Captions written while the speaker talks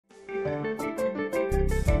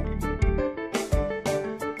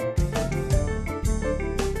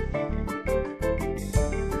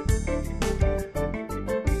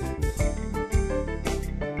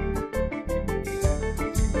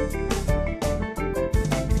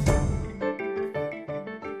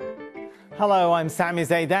Hello, I'm Sami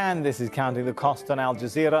Zaidan. This is Counting the Cost on Al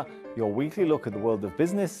Jazeera, your weekly look at the world of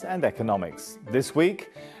business and economics. This week,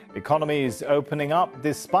 economies opening up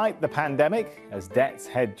despite the pandemic as debts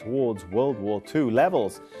head towards World War II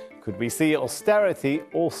levels. Could we see austerity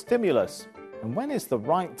or stimulus? And when is the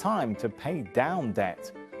right time to pay down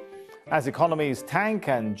debt? As economies tank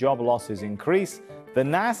and job losses increase, the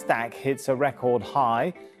Nasdaq hits a record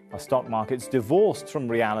high. Are stock markets divorced from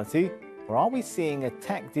reality? Or are we seeing a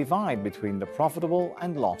tech divide between the profitable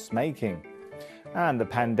and loss-making? And the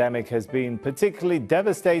pandemic has been particularly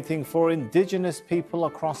devastating for indigenous people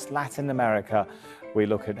across Latin America. We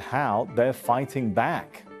look at how they're fighting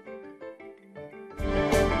back.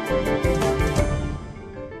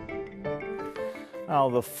 Now,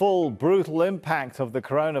 the full brutal impact of the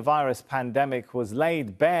coronavirus pandemic was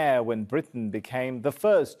laid bare when Britain became the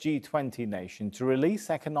first G20 nation to release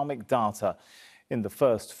economic data. In the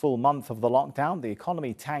first full month of the lockdown, the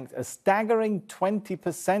economy tanked a staggering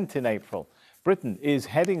 20% in April. Britain is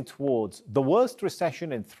heading towards the worst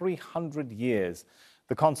recession in 300 years.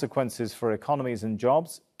 The consequences for economies and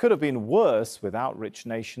jobs could have been worse without rich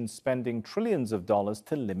nations spending trillions of dollars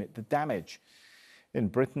to limit the damage. In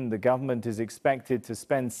Britain, the government is expected to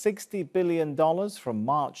spend $60 billion from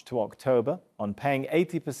March to October on paying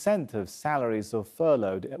 80% of salaries of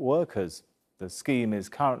furloughed workers. The scheme is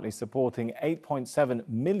currently supporting 8.7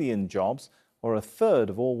 million jobs, or a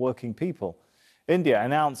third of all working people. India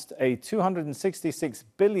announced a $266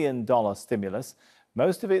 billion stimulus.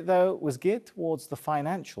 Most of it, though, was geared towards the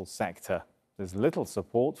financial sector. There's little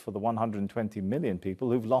support for the 120 million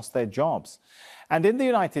people who've lost their jobs. And in the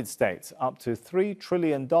United States, up to $3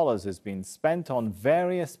 trillion has been spent on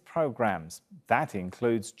various programs. That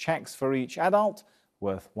includes checks for each adult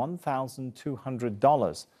worth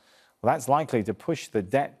 $1,200. Well, that's likely to push the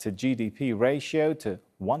debt to GDP ratio to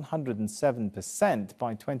 107%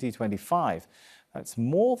 by 2025. That's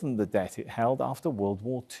more than the debt it held after World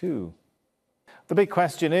War II. The big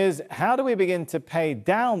question is, how do we begin to pay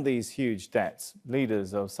down these huge debts?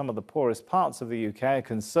 Leaders of some of the poorest parts of the UK are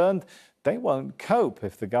concerned they won't cope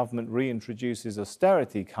if the government reintroduces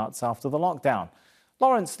austerity cuts after the lockdown.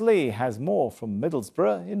 Laurence has more from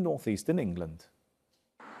Middlesbrough in northeastern England.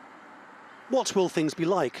 What will things be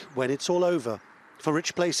like when it's all over? For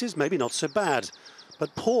rich places, maybe not so bad,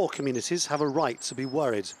 but poor communities have a right to be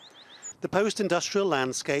worried. The post-industrial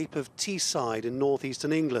landscape of Teesside in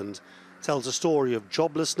northeastern England tells a story of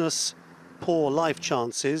joblessness, poor life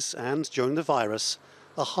chances and, during the virus,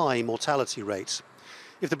 a high mortality rate.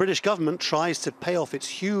 If the British government tries to pay off its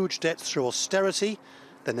huge debt through austerity,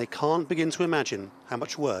 then they can't begin to imagine how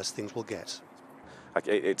much worse things will get.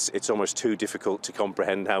 It's almost too difficult to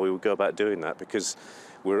comprehend how we would go about doing that, because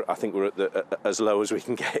I think we're at as low as we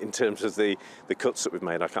can get in terms of the cuts that we've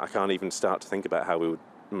made. I can't even start to think about how we would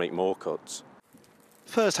make more cuts.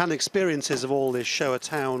 First-hand experiences of all this show a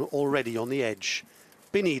town already on the edge.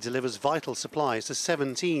 Binny delivers vital supplies to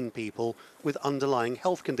 17 people with underlying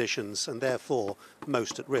health conditions and therefore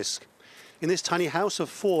most at risk. In this tiny house of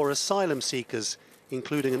 4 asylum seekers,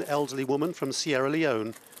 including an elderly woman from Sierra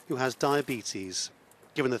Leone who has diabetes.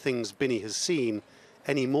 Given the things Binny has seen,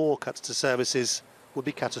 any more cuts to services would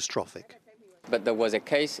be catastrophic. But there was a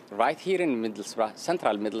case right here in Middlesbrough,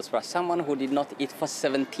 central Middlesbrough, someone who did not eat for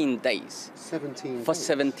 17 days.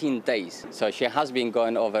 17 days. So she has been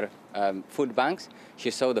going over food banks.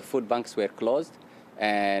 She saw the food banks were closed,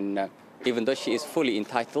 and even though she is fully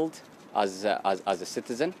entitled as a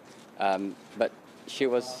citizen, but she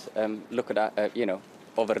was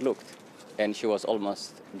overlooked, and she was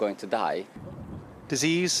almost going to die.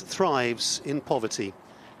 Disease thrives in poverty.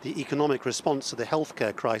 The economic response to the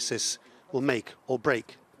healthcare crisis will make or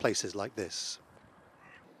break places like this.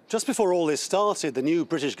 Just before all this started, the new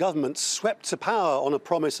British government swept to power on a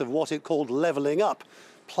promise of what it called levelling up,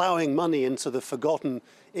 ploughing money into the forgotten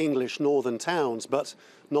English northern towns. But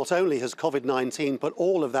not only has COVID-19 put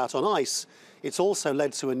all of that on ice, it's also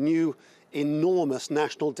led to a new enormous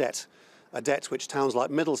national debt, a debt which towns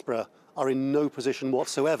like Middlesbrough are in no position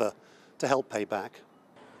whatsoever to help pay back.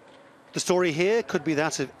 The story here could be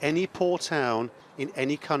that of any poor town in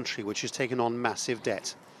any country which has taken on massive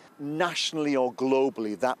debt. Nationally or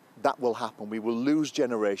globally, that will happen. We will lose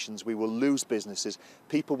generations, we will lose businesses,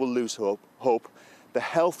 people will lose hope. The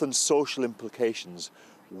health and social implications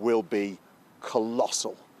will be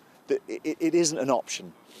colossal. It isn't an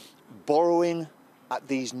option. Borrowing at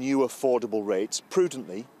these new affordable rates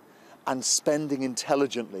prudently and spending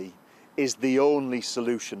intelligently is the only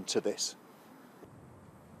solution to this.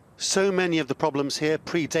 So many of the problems here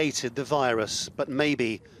predated the virus, but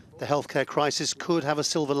maybe the healthcare crisis could have a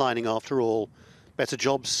silver lining after all. Better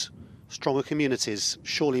jobs, stronger communities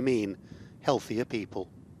surely mean healthier people.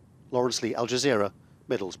 Laurence Lee, Al Jazeera,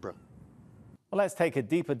 Middlesbrough. Well, let's take a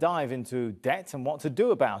deeper dive into debt and what to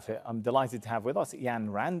do about it. I'm delighted to have with us Jan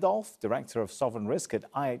Randolph, Director of Sovereign Risk at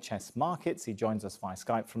IHS Markit. He joins us via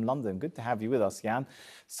Skype from London. Good to have you with us, Jan.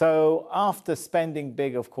 So after spending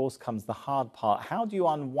big, of course, comes the hard part. How do you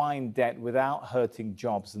unwind debt without hurting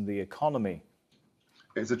jobs and the economy?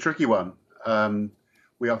 It's a tricky one.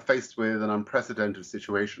 We are faced with an unprecedented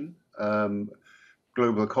situation.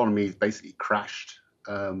 Global economy has basically crashed.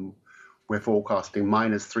 We're forecasting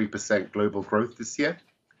 -3% global growth this year.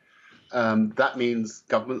 That means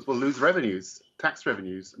governments will lose revenues, tax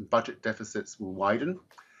revenues, and budget deficits will widen.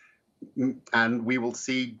 And we will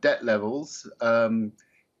see debt levels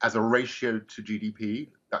as a ratio to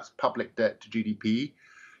GDP, that's public debt to GDP,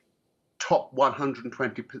 top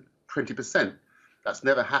 120%. That's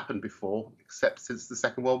never happened before, except since the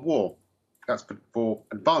Second World War. That's for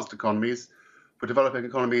advanced economies. For developing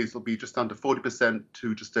economies, it'll be just under 40%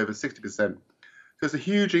 to just over 60%. There's a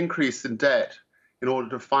huge increase in debt in order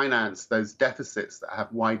to finance those deficits that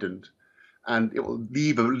have widened, and it will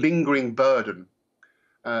leave a lingering burden.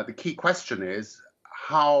 The key question is,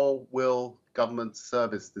 how will governments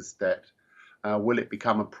service this debt? Will it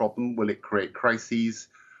become a problem? Will it create crises?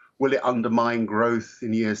 Will it undermine growth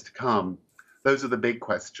in years to come? Those are the big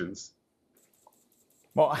questions.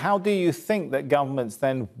 Well, how do you think that governments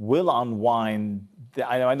then will unwind?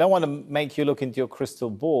 I don't want to make you look into your crystal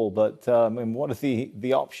ball, but what are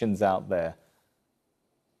the options out there?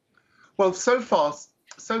 Well, so far,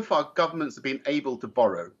 governments have been able to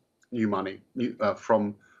borrow new money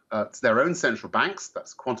from their own central banks.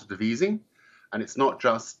 That's quantitative easing. And it's not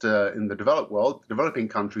just in the developed world. Developing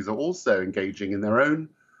countries are also engaging in their own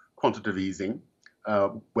quantitative easing,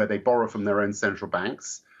 where they borrow from their own central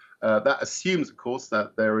banks. That assumes, of course,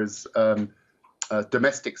 that there is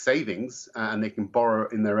domestic savings and they can borrow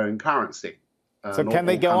in their own currency. So can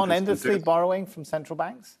they go on endlessly borrowing from central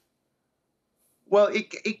banks? Well,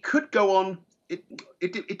 it could go on.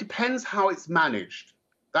 It depends how it's managed.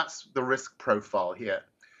 That's the risk profile here.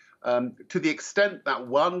 To the extent that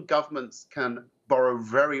governments can borrow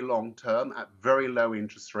very long term at very low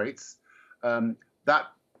interest rates,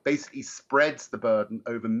 that basically spreads the burden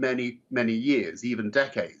over many, many years, even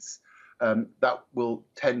decades. That will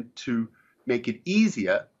tend to make it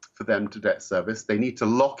easier for them to debt service. They need to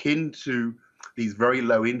lock into these very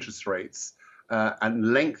low interest rates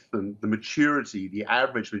and lengthen the maturity, the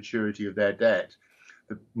average maturity of their debt.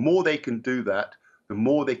 The more they can do that, the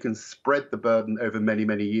more they can spread the burden over many,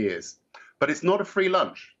 many years. But it's not a free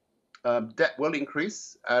lunch. Debt will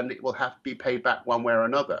increase and it will have to be paid back one way or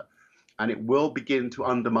another. And it will begin to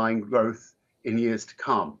undermine growth in years to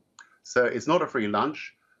come. So it's not a free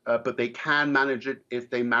lunch, but they can manage it if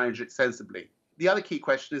they manage it sensibly. The other key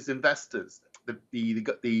question is investors, the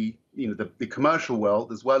commercial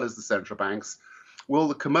world as well as the central banks. Will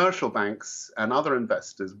the commercial banks and other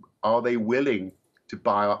investors, are they willing to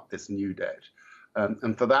buy up this new debt?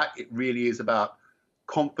 And for that, it really is about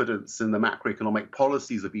confidence in the macroeconomic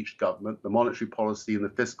policies of each government, the monetary policy and the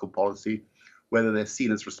fiscal policy, whether they're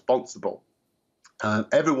seen as responsible.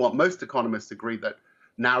 Most economists agree that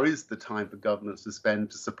now is the time for governments to spend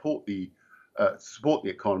to support the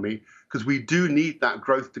economy, because we do need that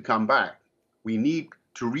growth to come back. We need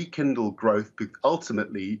to rekindle growth, because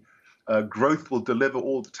ultimately growth will deliver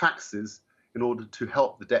all the taxes in order to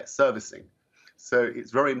help the debt servicing. So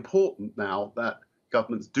it's very important now that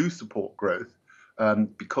governments do support growth,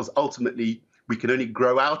 because ultimately we can only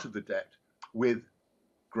grow out of the debt with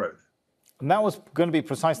growth. And that was going to be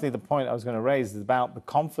precisely the point I was going to raise, is about the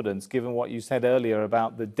confidence, given what you said earlier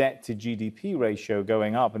about the debt to GDP ratio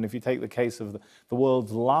going up. And if you take the case of the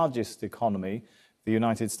world's largest economy, the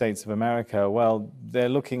United States of America, well, they're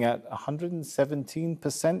looking at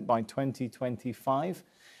 117% by 2025.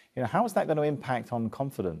 How is that going to impact on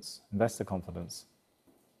confidence, investor confidence?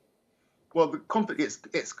 Well,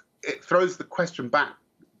 it throws the question back: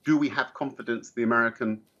 do we have confidence in the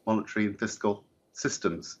American monetary and fiscal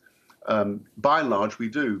systems? By and large, we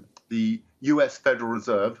do. The US Federal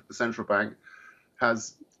Reserve, the central bank,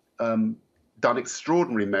 has done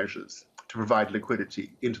extraordinary measures to provide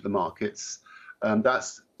liquidity into the markets.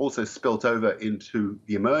 That's also spilt over into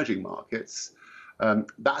the emerging markets.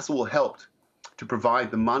 That's all helped to provide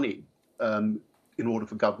the money in order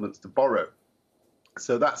for governments to borrow.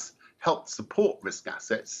 So that's helped support risk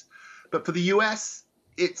assets. But for the US,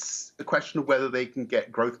 it's a question of whether they can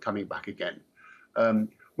get growth coming back again.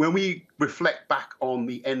 When we reflect back on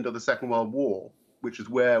the end of the Second World War, which is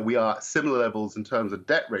where we are at similar levels in terms of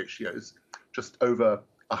debt ratios, just over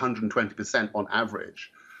 120% on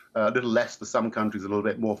average, a little less for some countries, a little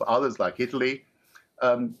bit more for others like Italy,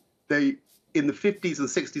 in the 50s and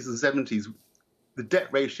 60s and 70s, the debt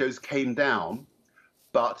ratios came down,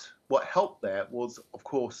 but what helped there was, of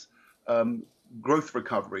course, growth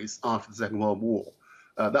recoveries after the Second World War.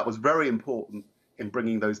 That was very important in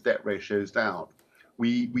bringing those debt ratios down.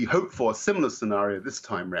 We hope for a similar scenario this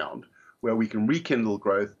time round, where we can rekindle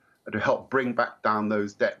growth to help bring back down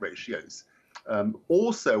those debt ratios.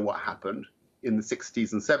 Also, what happened in the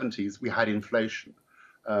 60s and 70s, we had inflation.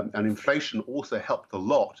 And inflation also helped a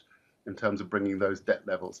lot in terms of bringing those debt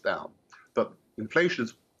levels down. But inflation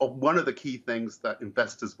is one of the key things that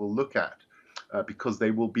investors will look at because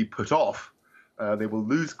they will be put off. They will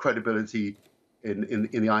lose credibility in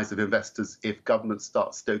the eyes of investors if governments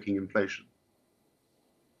start stoking inflation.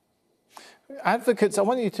 Advocates, I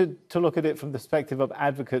want you to look at it from the perspective of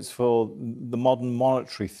advocates for the modern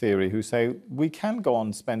monetary theory who say we can go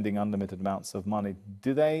on spending unlimited amounts of money.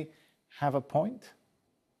 Do they have a point?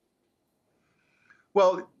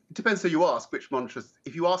 Well, it depends who you ask, which monetarist.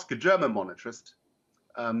 If you ask a German monetarist,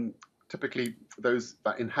 typically those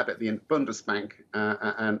that inhabit the Bundesbank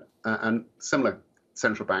and similar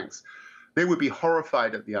central banks, they would be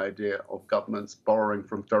horrified at the idea of governments borrowing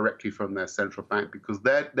directly from their central bank, because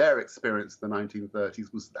their experience in the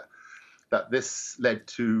 1930s was that this led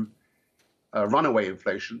to runaway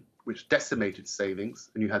inflation, which decimated savings,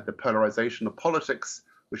 and you had the polarization of politics,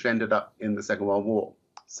 which ended up in the Second World War.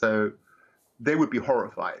 So they would be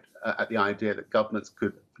horrified at the idea that governments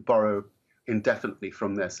could borrow indefinitely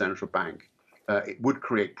from their central bank. It would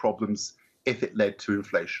create problems if it led to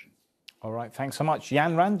inflation. All right, thanks so much.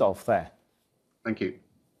 Jan Randolph there. Thank you.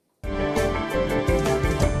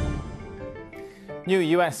 New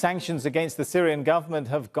US sanctions against the Syrian government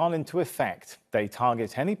have gone into effect. They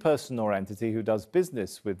target any person or entity who does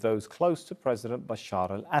business with those close to President Bashar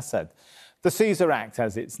al-Assad. The Caesar Act,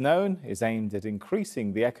 as it's known, is aimed at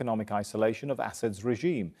increasing the economic isolation of Assad's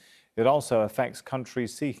regime. It also affects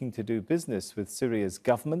countries seeking to do business with Syria's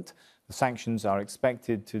government. The sanctions are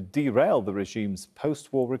expected to derail the regime's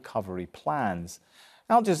post-war recovery plans.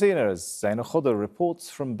 Al Jazeera's Zaina Khuda reports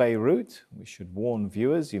from Beirut. We should warn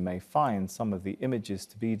viewers you may find some of the images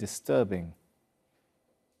to be disturbing.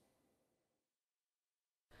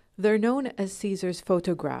 They're known as Caesar's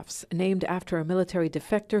photographs, named after a military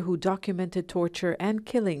defector who documented torture and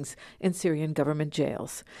killings in Syrian government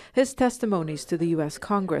jails. His testimonies to the U.S.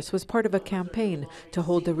 Congress was part of a campaign to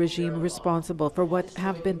hold the regime responsible for what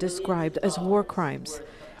have been described as war crimes.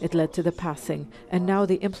 It led to the passing and now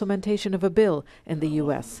the implementation of a bill in the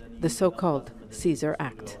U.S., the so-called Caesar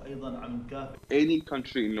Act. Any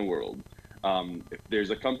country in the world, if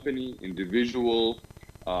there's a company, individual,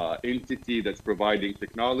 entity that's providing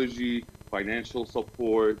technology, financial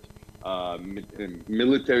support,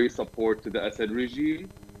 military support to the Assad regime,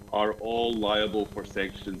 are all liable for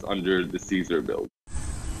sanctions under the Caesar bill.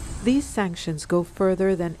 These sanctions go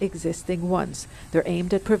further than existing ones. They're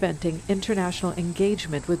aimed at preventing international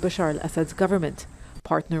engagement with Bashar al-Assad's government.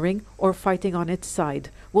 Partnering or fighting on its side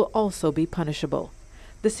will also be punishable.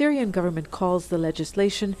 The Syrian government calls the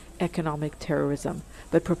legislation economic terrorism,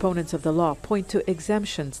 but proponents of the law point to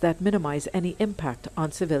exemptions that minimize any impact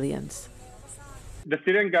on civilians. The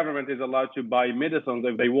Syrian government is allowed to buy medicines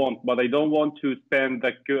if they want, but they don't want to spend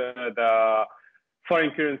the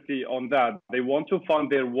foreign currency on that. They want to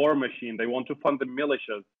fund their war machine. They want to fund the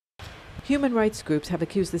militias. Human rights groups have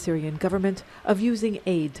accused the Syrian government of using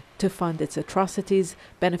aid to fund its atrocities,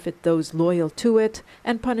 benefit those loyal to it,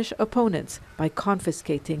 and punish opponents by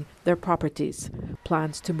confiscating their properties.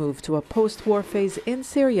 Plans to move to a post-war phase in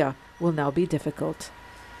Syria will now be difficult.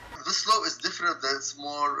 This law is different, it's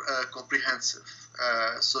more comprehensive.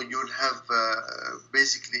 So you'll have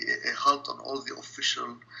basically a halt on all the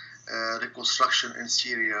official reconstruction in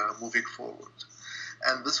Syria moving forward.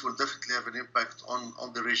 And this will definitely have an impact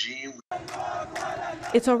on the regime.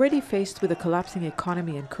 It's already faced with a collapsing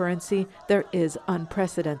economy and currency. There is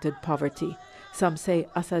unprecedented poverty. Some say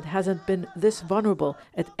Assad hasn't been this vulnerable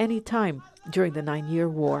at any time during the 9-year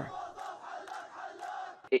war.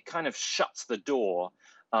 It kind of shuts the door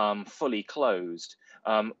fully closed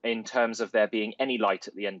in terms of there being any light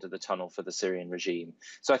at the end of the tunnel for the Syrian regime.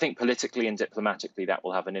 So I think politically and diplomatically that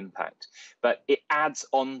will have an impact. But it adds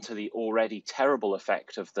on to the already terrible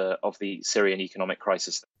effect of the Syrian economic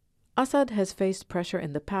crisis. Assad has faced pressure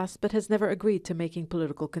in the past but has never agreed to making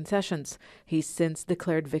political concessions. He's since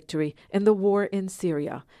declared victory in the war in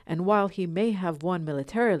Syria, and while he may have won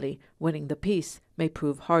militarily, winning the peace may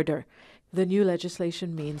prove harder. The new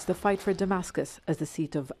legislation means the fight for Damascus as the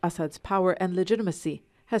seat of Assad's power and legitimacy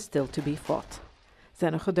has still to be fought.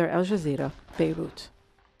 Zaina Khuda, Al Jazeera, Beirut.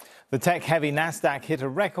 The tech-heavy Nasdaq hit a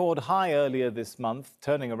record high earlier this month,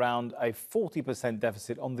 turning around a 40%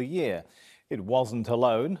 deficit on the year. It wasn't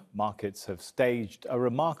alone. Markets have staged a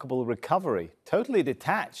remarkable recovery, totally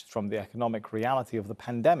detached from the economic reality of the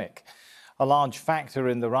pandemic. A large factor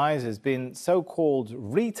in the rise has been so-called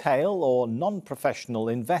retail or non-professional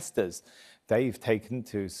investors. They've taken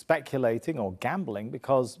to speculating or gambling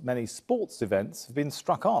because many sports events have been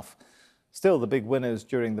struck off. Still, the big winners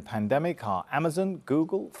during the pandemic are Amazon,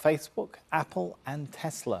 Google, Facebook, Apple and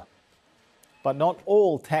Tesla. But not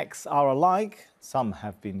all techs are alike. Some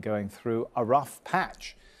have been going through a rough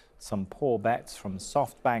patch. Some poor bets from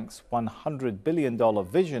SoftBank's $100 billion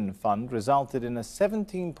Vision Fund resulted in a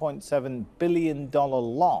 $17.7 billion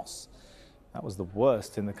loss. That was the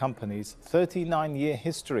worst in the company's 39-year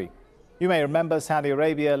history. You may remember Saudi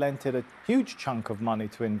Arabia lent it a huge chunk of money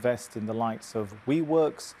to invest in the likes of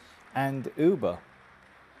WeWorks and Uber.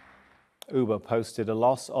 Uber posted a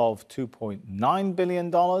loss of $2.9 billion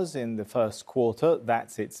in the first quarter.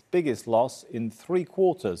 That's its biggest loss in 3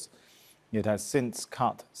 quarters. It has since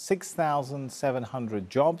cut 6,700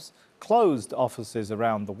 jobs, closed offices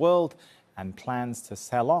around the world, and plans to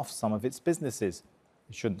sell off some of its businesses.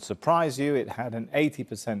 It shouldn't surprise you, it had an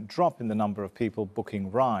 80% drop in the number of people booking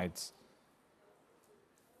rides.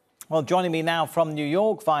 Well, joining me now from New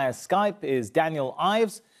York via Skype is Daniel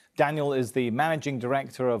Ives. Daniel is the Managing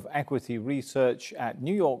Director of Equity Research at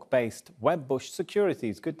New York-based Wedbush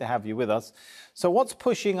Securities. Good to have you with us. So what's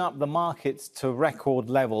pushing up the markets to record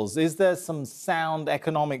levels? Is there some sound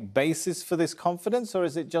economic basis for this confidence, or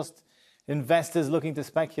is it just investors looking to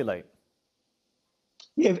speculate?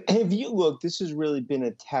 Yeah, if you look, this has really been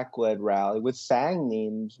a tech-led rally with FANG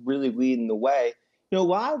names really leading the way. You know, a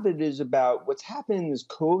lot of it is about what's happening in this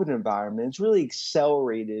COVID environment. It's really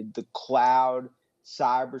accelerated the cloud,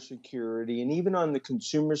 cybersecurity, and even on the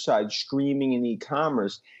consumer side, streaming and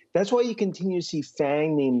e-commerce. That's why you continue to see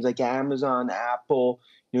FANG names like Amazon, Apple,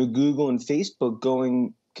 Google and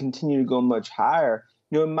Facebook continue to go much higher.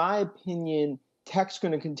 In my opinion, tech's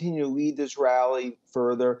going to continue to lead this rally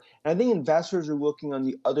further. And I think investors are looking on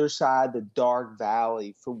the other side, the dark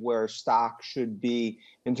valley, for where stocks should be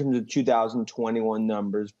in terms of 2021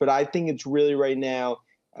 numbers. But I think it's really right now,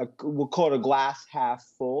 we'll call it a glass half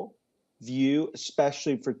full view,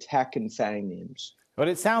 especially for tech and FANG names. But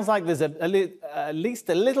it sounds like there's at least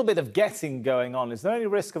a little bit of guessing going on. Is there any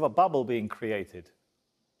risk of a bubble being created?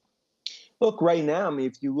 Look, right now, I mean,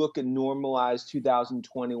 if you look at normalized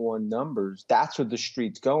 2021 numbers, that's what the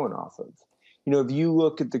street's going off of. If you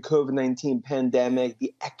look at the COVID-19 pandemic,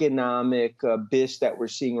 the economic abyss that we're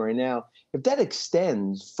seeing right now, if that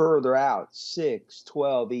extends further out, 6,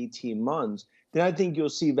 12, 18 months, then I think you'll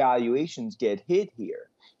see valuations get hit here.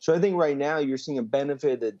 So I think right now you're seeing a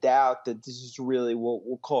benefit of the doubt that this is really what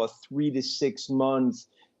we'll call a 3 to 6 month,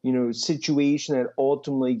 situation that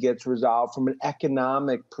ultimately gets resolved from an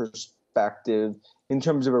economic perspective in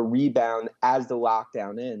terms of a rebound as the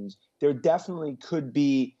lockdown ends. There definitely could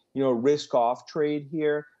be, a risk off trade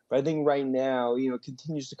here, but I think right now, it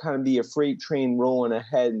continues to kind of be a freight train rolling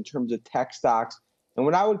ahead in terms of tech stocks. And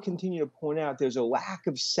what I would continue to point out, there's a lack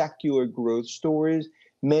of secular growth stories,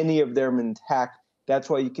 many of them in tech. That's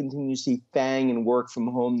why you continue to see FANG and work from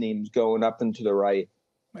home names going up and to the right.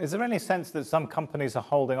 Is there any sense that some companies are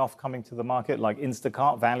holding off coming to the market, like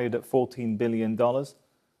Instacart, valued at $14 billion?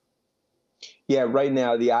 Yeah, right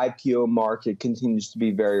now the IPO market continues to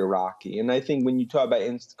be very rocky. And I think when you talk about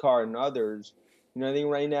Instacart and others, I think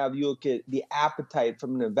right now if you look at the appetite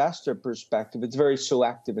from an investor perspective, it's very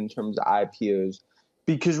selective in terms of IPOs.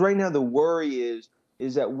 Because right now the worry is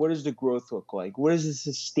that what does the growth look like? What is the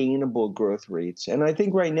sustainable growth rates? And I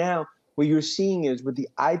think right now what you're seeing is with the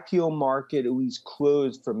IPO market at least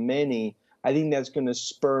closed for many, I think that's going to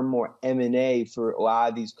spur more M&A for a lot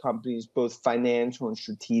of these companies, both financial and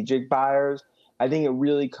strategic buyers. I think it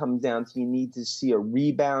really comes down to you need to see a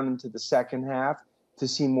rebound into the second half to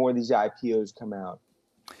see more of these IPOs come out.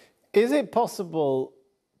 Is it possible,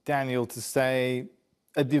 Daniel, to say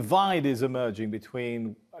a divide is emerging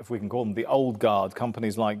between, if we can call them the old guard,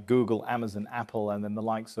 companies like Google, Amazon, Apple, and then the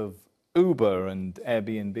likes of Uber and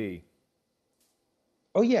Airbnb?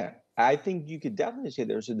 Oh, yeah. I think you could definitely say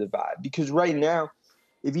there's a divide because right now,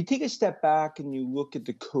 if you take a step back and you look at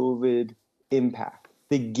the COVID impact,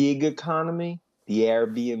 the gig economy, the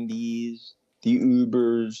Airbnbs, the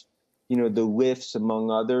Ubers, the Lyfts, among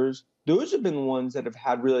others, those have been ones that have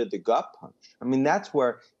had really the gut punch. I mean, that's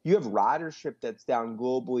where you have ridership that's down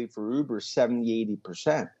globally for Uber 70,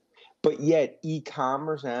 80%. But yet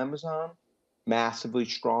e-commerce, Amazon, massively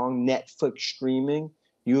strong, Netflix streaming.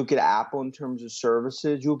 You look at Apple in terms of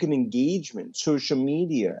services, you look at engagement, social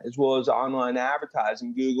media, as well as online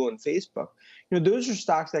advertising, Google and Facebook. Those are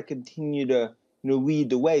stocks that continue to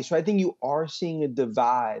lead the way. So I think you are seeing a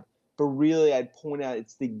divide. But really, I'd point out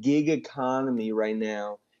it's the gig economy right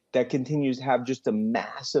now that continues to have just a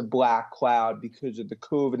massive black cloud because of the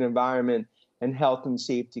COVID environment and health and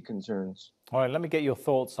safety concerns. All right, let me get your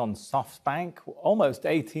thoughts on SoftBank. Almost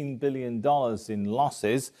 $18 billion in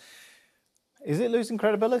losses. Is it losing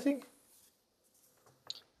credibility?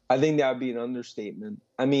 I think that would be an understatement.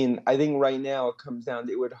 I mean, I think right now it comes down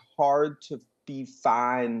to it would hard to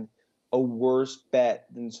find a worse bet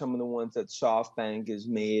than some of the ones that SoftBank has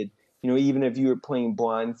made. You know, even if you were playing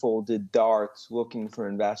blindfolded darts looking for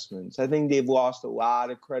investments. I think they've lost a lot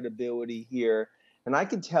of credibility here. And I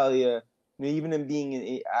can tell you, even in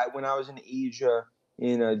being when I was in Asia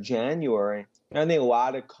in January, I think a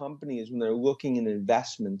lot of companies, when they're looking at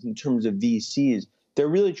investments in terms of VCs, they're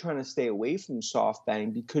really trying to stay away from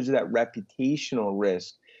SoftBank because of that reputational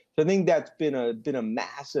risk. So I think that's been a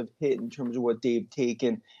massive hit in terms of what they've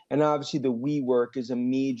taken. And obviously the WeWork is a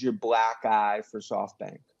major black eye for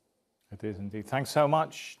SoftBank. It is indeed. Thanks so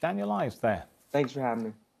much, Daniel Ives there. Thanks for having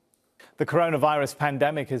me. The coronavirus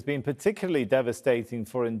pandemic has been particularly devastating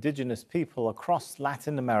for indigenous people across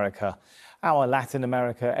Latin America. Our Latin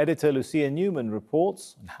America editor, Lucia Newman,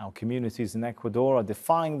 reports on how communities in Ecuador are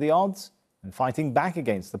defying the odds and fighting back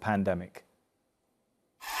against the pandemic.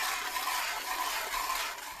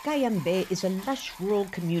 Cayambe is a lush rural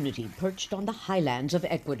community perched on the highlands of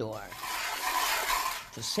Ecuador.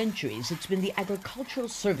 For centuries, it's been the agricultural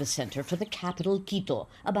service center for the capital, Quito,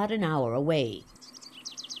 about an hour away.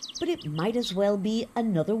 But it might as well be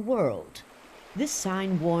another world. This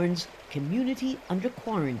sign warns, community under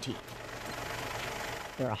quarantine.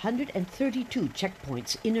 There are 132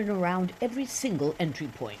 checkpoints in and around every single entry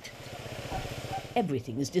point.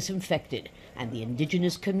 Everything is disinfected, and the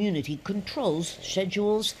indigenous community controls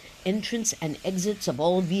schedules, entrance and exits of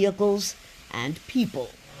all vehicles and people.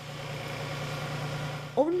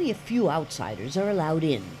 Only a few outsiders are allowed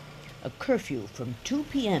in. A curfew from 2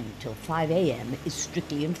 p.m. till 5 a.m. is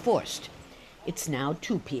strictly enforced. It's now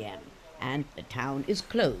 2 p.m. and the town is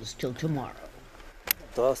closed till tomorrow.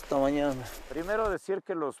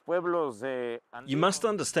 You must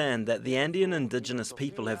understand that the Andean indigenous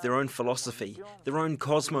people have their own philosophy, their own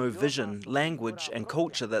cosmo-vision, language and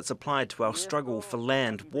culture that's applied to our struggle for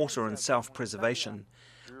land, water and self-preservation.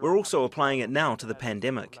 We're also applying it now to the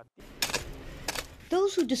pandemic.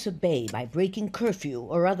 Those who disobey by breaking curfew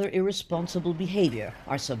or other irresponsible behavior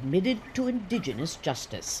are submitted to indigenous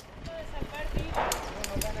justice.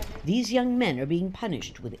 These young men are being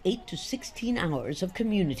punished with 8 to 16 hours of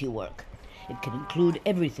community work. It can include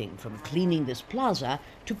everything from cleaning this plaza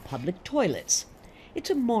to public toilets.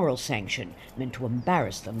 It's a moral sanction meant to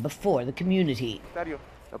embarrass them before the community. The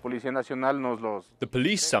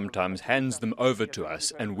police sometimes hands them over to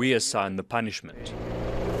us and we assign the punishment.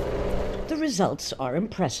 The results are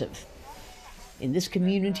impressive. In this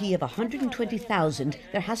community of 120,000,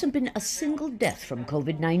 there hasn't been a single death from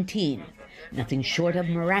COVID-19. Nothing short of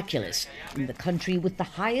miraculous in the country with the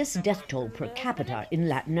highest death toll per capita in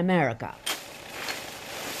Latin America.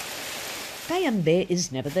 Cayambe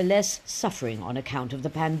is nevertheless suffering on account of the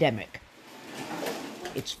pandemic.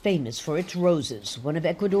 It's famous for its roses, one of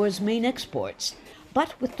Ecuador's main exports.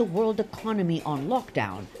 But with the world economy on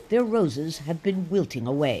lockdown, their roses have been wilting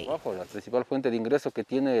away.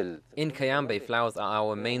 In Cayambe, flowers are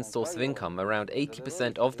our main source of income. Around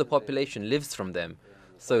 80% of the population lives from them.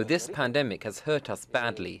 So this pandemic has hurt us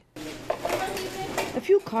badly. A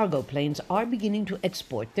few cargo planes are beginning to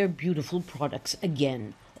export their beautiful products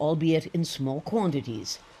again, albeit in small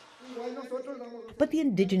quantities. But the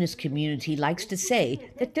indigenous community likes to say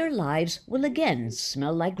that their lives will again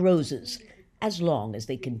smell like roses, as long as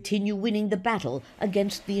they continue winning the battle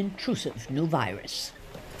against the intrusive new virus.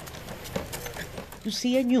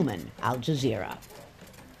 Lucia Newman, Al Jazeera.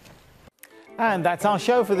 And that's our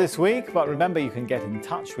show for this week. But remember, you can get in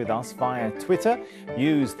touch with us via Twitter.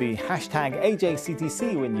 Use the hashtag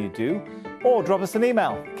AJCTC when you do, or drop us an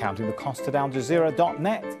email.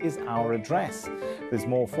 countingthecost@aljazeera.net is our address. There's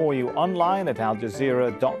more for you online at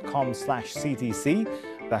aljazeera.com/CTC.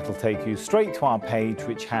 That'll take you straight to our page,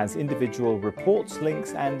 which has individual reports,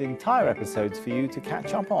 links, and entire episodes for you to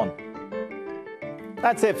catch up on.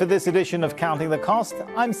 That's it for this edition of Counting the Cost.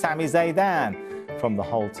 I'm Sami Zaidan. From the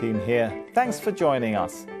whole team here, thanks for joining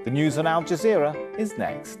us. The news on Al Jazeera is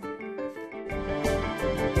next.